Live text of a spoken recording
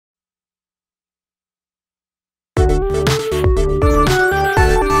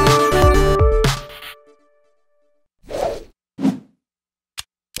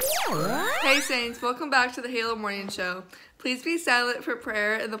Saints, welcome back to the Halo Morning Show. Please be silent for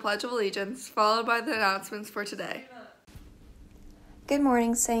prayer and the Pledge of Allegiance, followed by the announcements for today. Good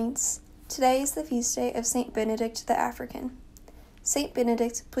morning, Saints. Today is the feast day of Saint Benedict the African. Saint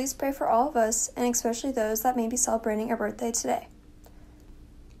Benedict, please pray for all of us, and especially those that may be celebrating a birthday today.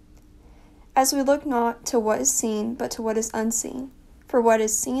 As we look not to what is seen, but to what is unseen, for what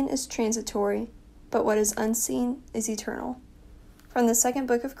is seen is transitory, but what is unseen is eternal. From the second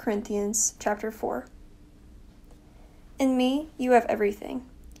book of Corinthians, chapter 4. In me, you have everything.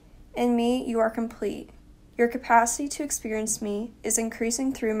 In me, you are complete. Your capacity to experience me is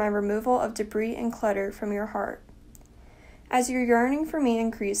increasing through my removal of debris and clutter from your heart. As your yearning for me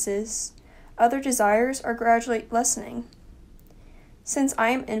increases, other desires are gradually lessening. Since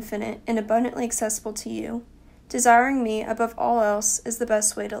I am infinite and abundantly accessible to you, desiring me above all else is the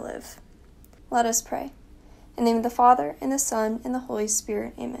best way to live. Let us pray. In the name of the Father, and the Son, and the Holy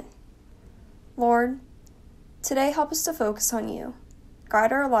Spirit. Amen. Lord, today help us to focus on you.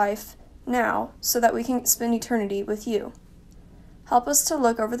 Guide our life now so that we can spend eternity with you. Help us to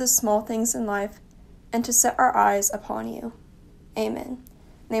look over the small things in life and to set our eyes upon you. Amen. In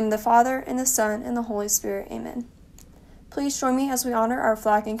the name of the Father, and the Son, and the Holy Spirit. Amen. Please join me as we honor our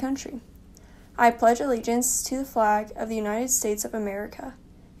flag and country. I pledge allegiance to the flag of the United States of America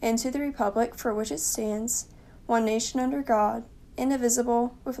and to the republic for which it stands, one nation under God,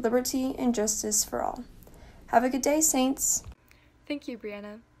 indivisible, with liberty and justice for all. Have a good day, Saints. Thank you,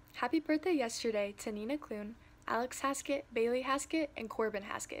 Brianna. Happy birthday yesterday to Nina Clune, Alex Haskett, Bailey Haskett, and Corbin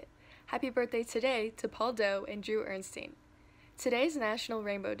Haskett. Happy birthday today to Paul Doe and Drew Ernstine. Today is National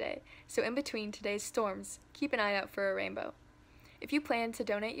Rainbow Day, so in between today's storms, keep an eye out for a rainbow. If you plan to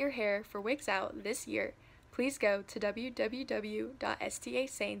donate your hair for Wigs Out this year, please go to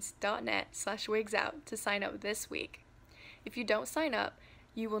www.stasaints.net/wigsout to sign up this week. If you don't sign up,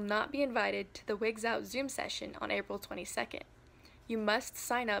 you will not be invited to the Wigs Out Zoom session on April 22nd. You must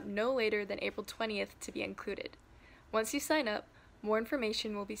sign up no later than April 20th to be included. Once you sign up, more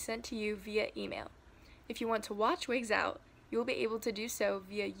information will be sent to you via email. If you want to watch Wigs Out, you will be able to do so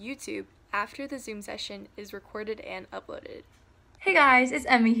via YouTube after the Zoom session is recorded and uploaded. Hey guys, it's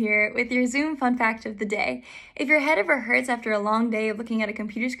Emmy here with your Zoom fun fact of the day. If your head ever hurts after a long day of looking at a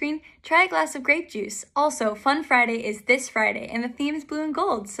computer screen, try a glass of grape juice. Also, Fun Friday is this Friday, and the theme is blue and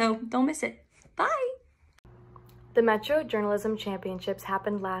gold, so don't miss it. Bye! The Metro Journalism Championships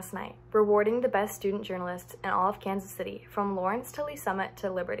happened last night, rewarding the best student journalists in all of Kansas City, from Lawrence to Lee Summit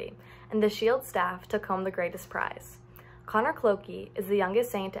to Liberty, and the Shield staff took home the greatest prize. Connor Clokey is the youngest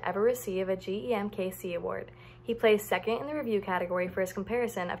Saint to ever receive a GEMKC award. He placed second in the review category for his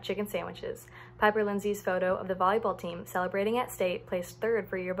comparison of chicken sandwiches. Piper Lindsay's photo of the volleyball team celebrating at state placed third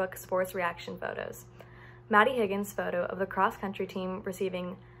for yearbook sports reaction photos. Maddie Higgins' photo of the cross-country team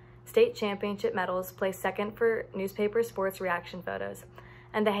receiving state championship medals placed second for newspaper sports reaction photos.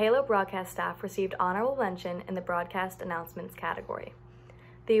 And the Halo broadcast staff received honorable mention in the broadcast announcements category.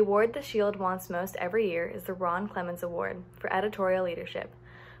 The award the Shield wants most every year is the Ron Clemens Award for editorial leadership,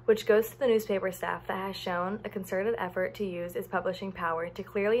 which goes to the newspaper staff that has shown a concerted effort to use its publishing power to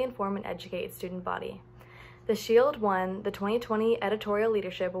clearly inform and educate its student body. The Shield won the 2020 Editorial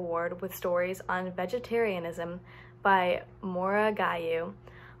Leadership Award with stories on vegetarianism by Maura Gayu,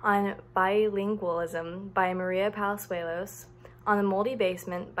 on bilingualism by Maria Palazuelos, on the moldy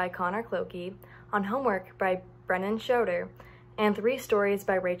basement by Connor Clokey, on homework by Brennan Schroeder, and 3 stories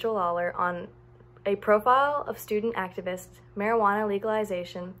by Rachel Lawler on a profile of student activists, marijuana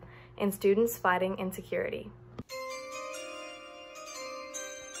legalization, and students fighting insecurity.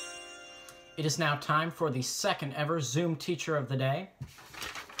 It is now time for the second ever Zoom Teacher of the Day.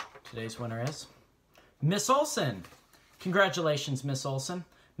 Today's winner is Miss Olson. Congratulations, Miss Olson.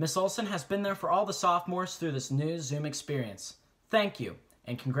 Miss Olson has been there for all the sophomores through this new Zoom experience. Thank you,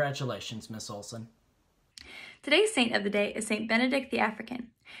 and congratulations, Miss Olson. Today's saint of the day is Saint Benedict the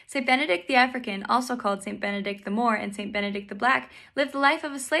African. Saint Benedict the African, also called Saint Benedict the Moor and Saint Benedict the Black, lived the life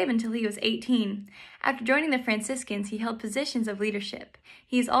of a slave until he was 18. After joining the Franciscans, he held positions of leadership.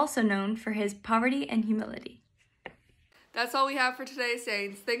 He is also known for his poverty and humility. That's all we have for today,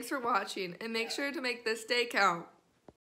 Saints. Thanks for watching, and make sure to make this day count.